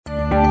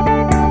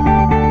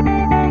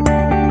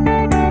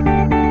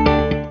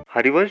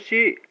हरिवंश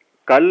जी,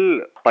 कल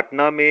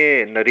पटना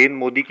में नरेंद्र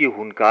मोदी की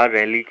हुंकार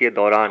रैली के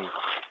दौरान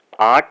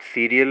 8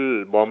 सीरियल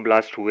बॉम्ब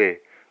ब्लास्ट हुए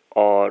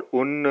और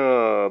उन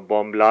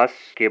बॉम्ब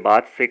ब्लास्ट के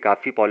बाद से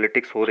काफ़ी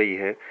पॉलिटिक्स हो रही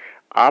है।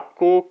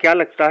 आपको क्या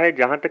लगता है,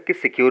 जहाँ तक कि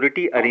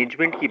सिक्योरिटी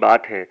अरेंजमेंट की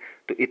बात है,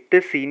 तो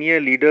इतने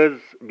सीनियर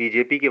लीडर्स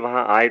बीजेपी के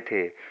वहाँ आए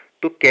थे,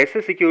 तो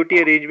कैसे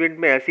सिक्योरिटी अरेंजमेंट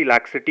में ऐसी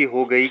लैक्सिटी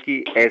हो गई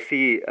कि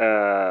ऐसी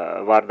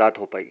वारदात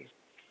हो पाई?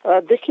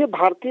 देखिए,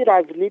 भारतीय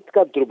राजनीति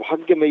का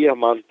दुर्भाग्य मैं यह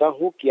मानता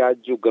हूं कि आज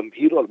जो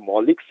गंभीर और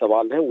मौलिक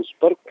सवाल है उस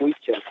पर कोई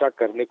चर्चा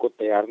करने को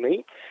तैयार नहीं।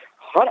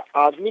 हर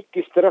आदमी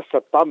किस तरह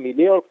सत्ता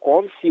मिले और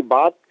कौन सी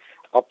बात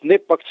अपने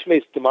पक्ष में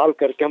इस्तेमाल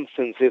करके हम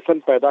सेंसेशन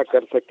पैदा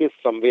कर सके,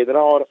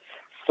 संवेदना और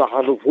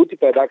सहानुभूति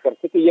पैदा कर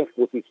सके, यह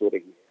कोशिश हो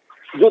रही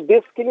है जो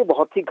देश के लिए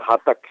बहुत ही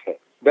घातक है।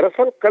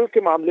 दरअसल कल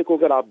के मामले को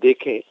अगर आप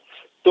देखें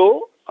तो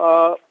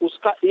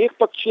उसका एक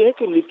पक्ष ये है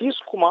कि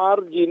नीतीश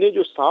कुमार जी ने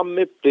जो शाम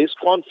में प्रेस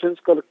कॉन्फ्रेंस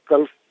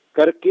कल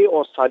करके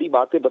और सारी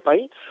बातें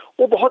बताई,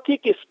 वो बहुत ही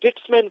एक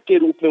स्टेट्समैन के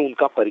रूप में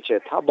उनका परिचय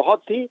था।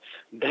 बहुत ही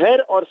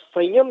धैर्य और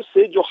संयम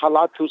से जो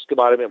हालात थे उसके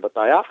बारे में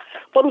बताया।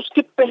 पर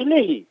उसके पहले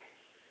ही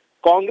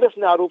कांग्रेस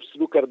ने आरोप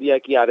शुरू कर दिया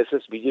कि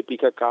आरएसएस बीजेपी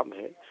का काम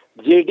है,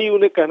 जेडीयू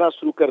ने कहना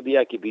शुरू कर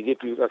दिया कि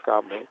बीजेपी का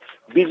काम है,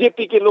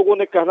 बीजेपी के लोगों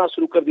ने कहना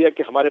शुरू कर दिया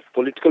कि हमारे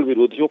पॉलिटिकल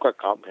विरोधियों का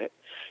काम है।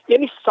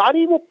 यानी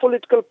सारी वो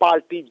पॉलिटिकल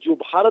पार्टी जो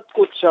भारत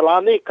को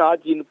चलाने का,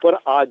 जिन पर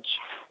आज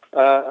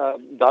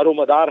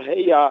दारोमदार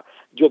है या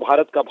जो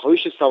भारत का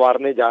भविष्य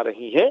संवारने जा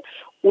रही है,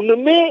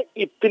 उनमें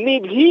इतनी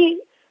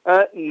भी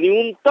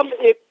न्यूनतम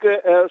एक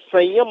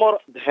संयम और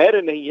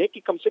धैर्य नहीं है कि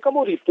कम से कम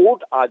वो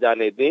रिपोर्ट आ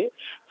जाने दें,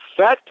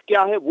 फैक्ट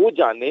क्या है वो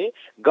जाने,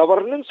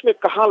 गवर्नेंस में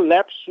कहाँ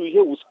लैप्स हुई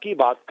है उसकी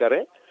बात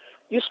करें।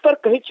 इस पर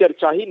कहीं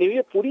चर्चा ही नहीं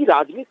है। पूरी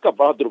राजनीति का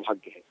बड़ा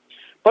दुर्भाग्य है।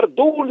 पर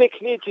दो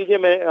उल्लेखनीय चीजें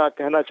मैं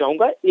कहना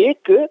चाहूंगा।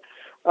 एक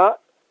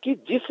कि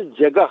जिस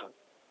जगह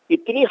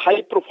इतनी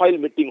हाई प्रोफाइल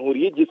मीटिंग हो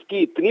रही है, जिसकी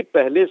इतनी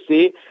पहले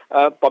से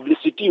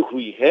पब्लिसिटी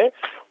हुई है,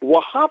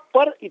 वहां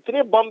पर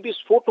इतने बम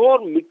विस्फोट हो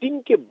और मीटिंग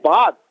के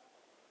बाद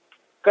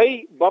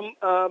कई बम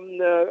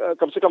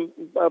कम से कम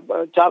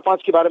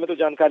 4-5 के बारे में तो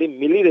जानकारी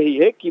मिल ही रही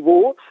है कि वो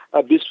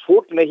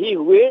विस्फोट नहीं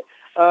हुए,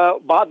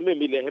 बाद में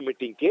मिले हैं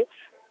मीटिंग के।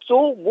 तो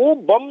वो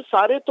बम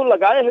सारे तो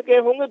लगाए गए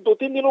होंगे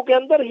 2-3 दिनों के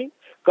अंदर ही।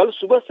 कल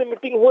सुबह से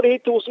मीटिंग हो रही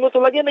थी, उसमें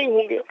तो लगे नहीं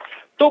होंगे।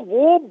 तो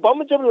वो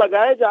बम जब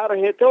लगाए जा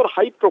रहे थे और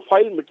हाई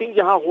प्रोफाइल मीटिंग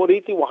जहां हो रही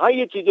थी वहां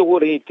ये चीजें हो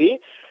रही थी,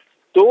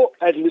 तो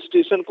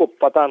एडमिनिस्ट्रेशन को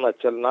पता न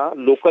चलना,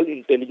 लोकल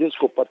इंटेलिजेंस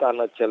को पता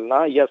न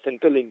चलना या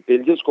सेंट्रल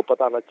इंटेलिजेंस को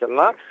पता न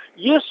चलना,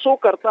 ये शो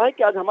करता है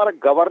कि आज हमारा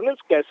गवर्नेंस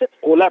कैसे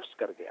कोलैप्स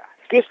कर गया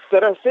है। किस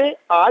तरह से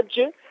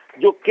आज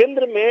जो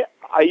केंद्र में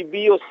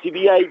आईबी और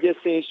सीबीआई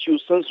जैसे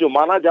इंस्टीट्यूशंस जो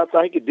माना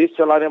जाता है कि देश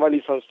चलाने वाली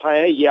संस्थाएं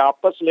हैं, ये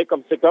आपस में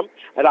कम से कम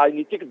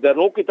राजनीतिक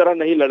दलों की तरह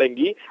नहीं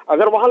लड़ेंगी।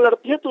 अगर वहां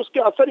लड़ती है तो उसके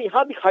असर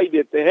यहाँ दिखाई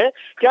देते हैं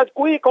कि आज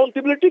कोई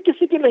अकाउंटेबिलिटी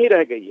किसी की नहीं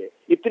रह गई है।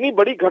 इतनी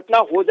बड़ी घटना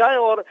हो जाए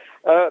और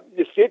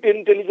स्टेट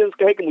इंटेलिजेंस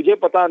कहे कि मुझे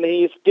पता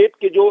नहीं, स्टेट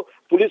के जो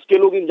पुलिस के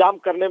लोग इंजाम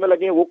करने में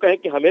लगे हैं वो कहे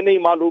कि हमें नहीं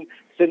मालूम,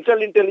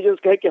 सेंट्रल इंटेलिजेंस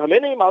कहे कि हमें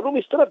नहीं मालूम।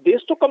 इस तरह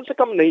देश तो कम से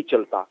कम नहीं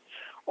चलता।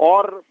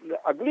 और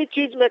अगली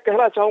चीज मैं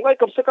कहना चाहूंगा,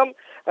 कम से कम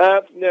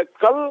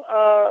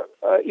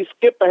कल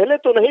इसके पहले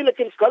तो नहीं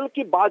लेकिन कल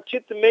की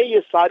बातचीत में ये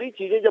सारी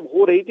चीजें जब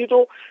हो रही थी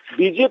तो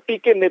बीजेपी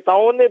के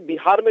नेताओं ने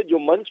बिहार में जो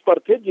मंच पर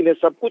थे, जिन्हें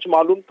सब कुछ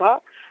मालूम था,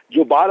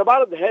 जो बार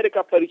बार धैर्य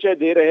का परिचय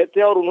दे रहे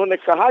थे और उन्होंने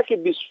कहा कि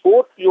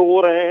विस्फोट जो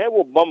हो रहे हैं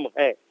वो बम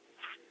है,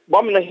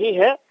 बम नहीं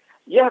है,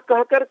 यह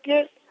कह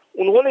करके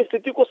उन्होंने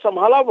स्थिति को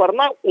संभाला,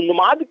 वरना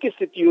उन्माद की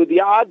स्थिति हो दी।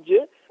 आज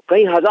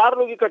कई हजार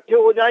लोग इकट्ठे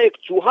हो जाए, एक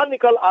चूहा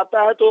निकल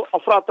आता है तो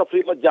अफरा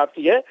तफरी मच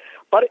जाती है।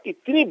 पर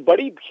इतनी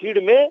बड़ी भीड़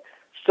में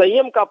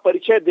संयम का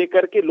परिचय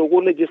देकर के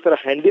लोगों ने जिस तरह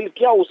हैंडल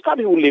किया उसका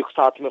भी उल्लेख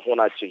साथ में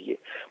होना चाहिए।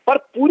 पर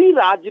पूरी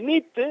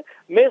राजनीति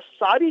में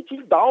सारी चीज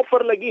दांव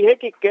पर लगी है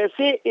कि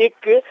कैसे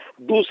एक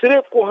दूसरे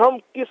को हम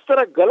किस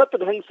तरह गलत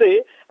ढंग से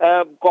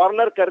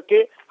कॉर्नर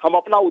करके हम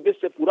अपना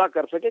उद्देश्य पूरा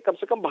कर सके। कम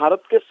से कम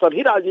भारत के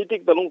सभी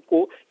राजनीतिक दलों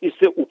को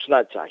इससे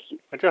उठना चाहिए।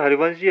 अच्छा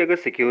हरिवंश जी, अगर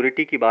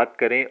सिक्योरिटी की बात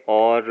करें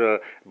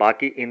और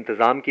बाकी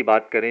इंतज़ाम की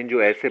बात करें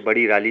जो ऐसे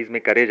बड़ी रैलीज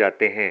में करे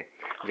जाते हैं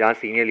जहां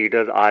सीनियर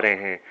लीडर्स आ रहे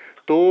हैं,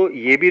 तो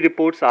ये भी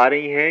रिपोर्ट्स आ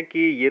रही हैं कि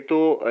ये तो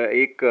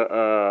एक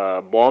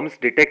बॉम्ब्स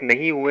डिटेक्ट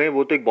नहीं हुए,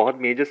 वो तो एक बहुत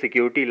मेजर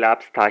सिक्योरिटी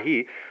लैप्स था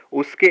ही।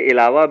 उसके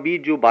अलावा भी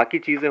जो बाकी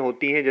चीज़ें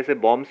होती हैं, जैसे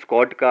बॉम्ब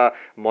स्क्वाड का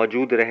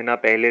मौजूद रहना,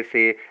 पहले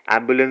से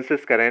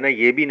एम्बुलेंसेस का रहना,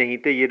 ये भी नहीं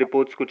थे। ये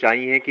रिपोर्ट्स कुछ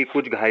आई हैं कि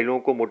कुछ घायलों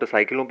को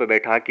मोटरसाइकिलों पर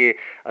बैठा के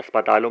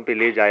अस्पतालों पे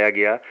ले जाया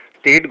गया।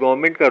 स्टेट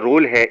गवर्नमेंट का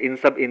रोल है इन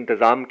सब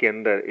इंतजाम के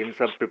अंदर, इन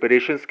सब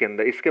प्रिपरेशंस के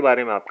अंदर, इसके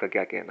बारे में आपका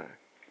क्या कहना है?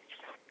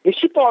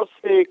 निश्चित तौर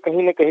से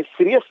कहीं ना कहीं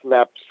सीरियस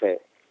लैप्स है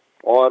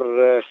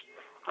और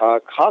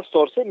खास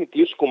तौर से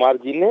नीतीश कुमार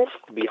जी ने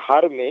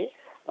बिहार में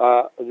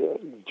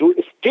जो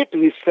स्टेट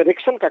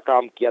रिसरेक्शन का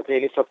काम किया था,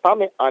 यानी सत्ता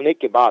में आने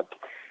के बाद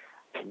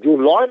जो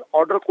लॉ एंड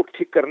ऑर्डर को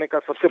ठीक करने का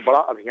सबसे बड़ा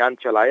अभियान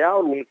चलाया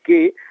और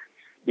उनके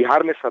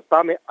बिहार में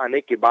सत्ता में आने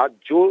के बाद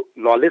जो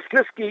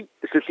लॉलेसनेस की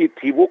स्थिति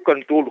थी वो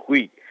कंट्रोल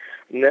हुई,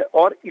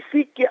 और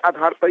इसी के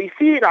आधार पर,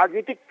 इसी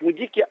राजनीतिक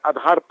पूंजी के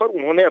आधार पर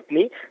उन्होंने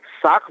अपनी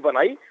साख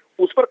बनाई,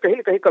 उस पर कहीं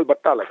न कहीं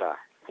कलबट्टा लगा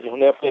है।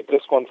 उन्होंने अपने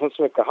प्रेस कॉन्फ्रेंस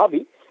में कहा भी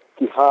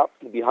कि हाँ,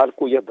 बिहार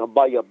को यह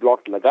धब्बा या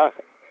ब्लॉट लगा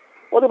है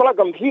और ये बड़ा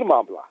गंभीर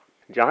मामला।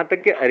 जहां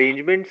तक के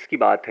अरेंजमेंट्स की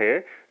बात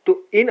है, तो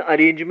इन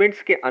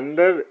अरेंजमेंट्स के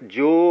अंदर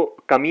जो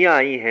कमियां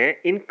आई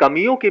हैं, इन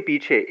कमियों के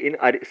पीछे, इन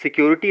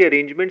सिक्योरिटी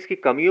अरेंजमेंट्स की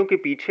कमियों के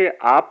पीछे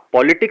आप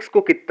पॉलिटिक्स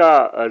को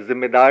कितना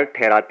जिम्मेदार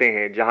ठहराते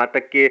हैं? जहां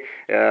तक के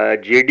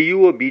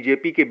जेडीयू और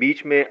बीजेपी के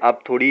बीच में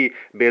अब थोड़ी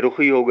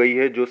बेरुखी हो गई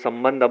है, जो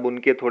संबंध अब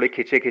उनके थोड़े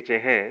खिंचे खिंचे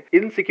हैं,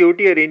 इन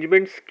सिक्योरिटी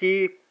अरेंजमेंट्स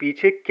की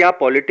पीछे क्या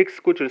पॉलिटिक्स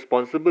कुछ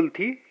रिस्पॉन्सिबल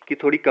थी कि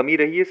थोड़ी कमी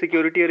रही है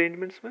सिक्योरिटी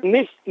अरेंजमेंट्स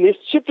में?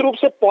 निश्चित रूप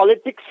से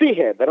पॉलिटिक्स ही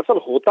है। दरअसल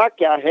होता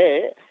क्या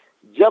है,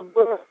 जब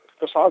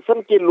प्रशासन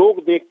के लोग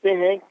देखते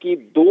हैं कि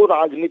दो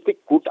राजनीतिक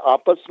गुट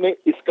आपस में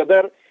इस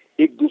कदर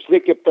एक दूसरे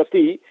के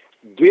प्रति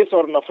द्वेष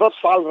और नफरत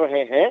पाल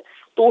रहे हैं,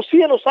 तो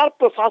उसी अनुसार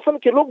प्रशासन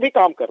के लोग भी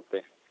काम करते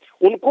हैं।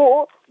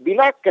 उनको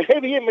बिना कहे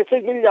भी ये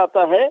मैसेज मिल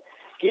जाता है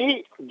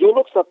कि जो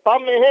लोग सत्ता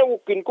में हैं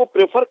वो किनको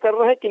प्रेफर कर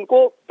रहे हैं,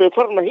 किनको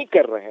प्रेफर नहीं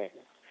कर रहे हैं।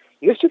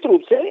 निश्चित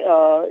रूप से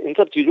इन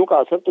सब चीजों का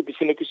असर तो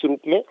किसी न किसी रूप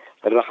में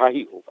रहा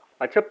ही होगा।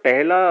 अच्छा,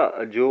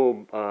 पहला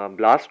जो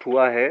ब्लास्ट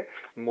हुआ है,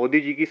 मोदी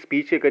जी की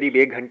स्पीच के करीब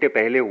 1 घंटे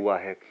पहले हुआ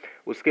है।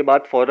 उसके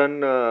बाद फौरन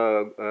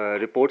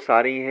रिपोर्ट्स आ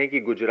रही हैं कि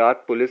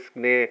गुजरात पुलिस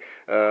ने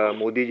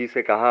मोदी जी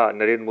से कहा,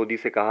 नरेंद्र मोदी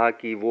से कहा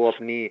कि वो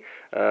अपनी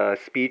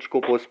स्पीच को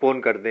पोस्टपोन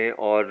कर दें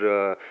और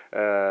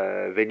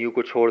वेन्यू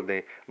को छोड़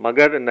दें।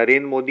 मगर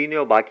नरेंद्र मोदी ने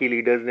और बाकी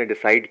लीडर्स ने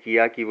डिसाइड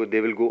किया कि वो they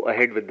will go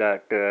ahead with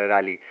that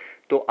rally.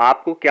 तो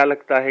आपको क्या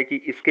लगता है कि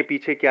इसके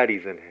पीछे क्या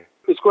रीजन है?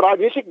 इसको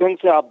राजनीतिक ढंग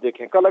से आप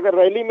देखें, कल अगर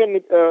रैली में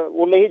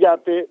वो नहीं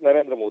जाते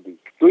नरेंद्र मोदी,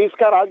 तो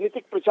इसका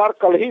राजनीतिक प्रचार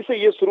कल ही से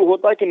ये शुरू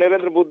होता है कि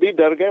नरेंद्र मोदी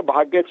डर गए,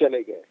 भाग गए,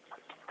 चले गए।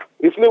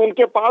 इसलिए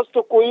उनके पास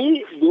तो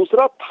कोई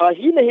दूसरा था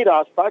ही नहीं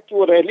रास्ता कि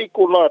वो रैली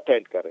को न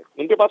अटेंड करें।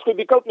 उनके पास कोई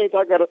विकल्प नहीं था।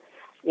 अगर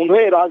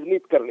उन्हें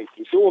राजनीति करनी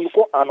थी तो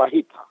उनको आना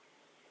ही था।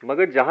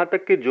 मगर जहां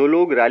तक कि जो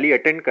लोग रैली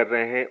अटेंड कर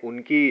रहे हैं,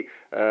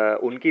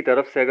 उनकी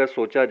तरफ से अगर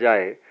सोचा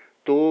जाए,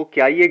 तो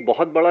क्या ये एक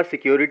बहुत बड़ा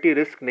सिक्योरिटी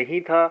रिस्क नहीं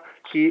था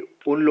कि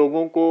उन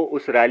लोगों को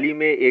उस रैली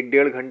में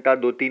 1-1.5 घंटा,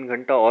 2-3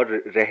 घंटा और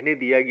रहने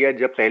दिया गया,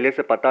 जब पहले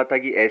से पता था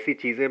कि ऐसी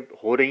चीजें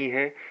हो रही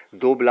हैं?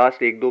 1-2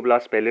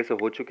 ब्लास्ट पहले से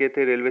हो चुके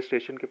थे रेलवे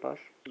स्टेशन के पास।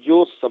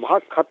 जो सभा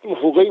खत्म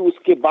हो गई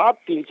उसके बाद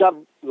 3-4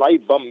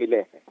 लाइव बम मिले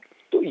हैं,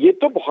 तो ये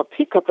तो बहुत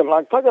ही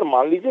खतरनाक था। अगर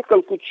मान लीजिए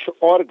कल कुछ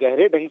और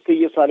गहरे ढंग से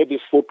ये सारे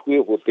विस्फोट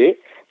हुए होते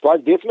तो आज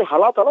देश में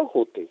हालात अलग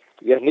होते।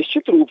 यह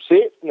निश्चित रूप से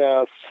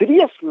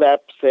सीरियस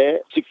लैप्स है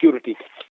सिक्योरिटी का।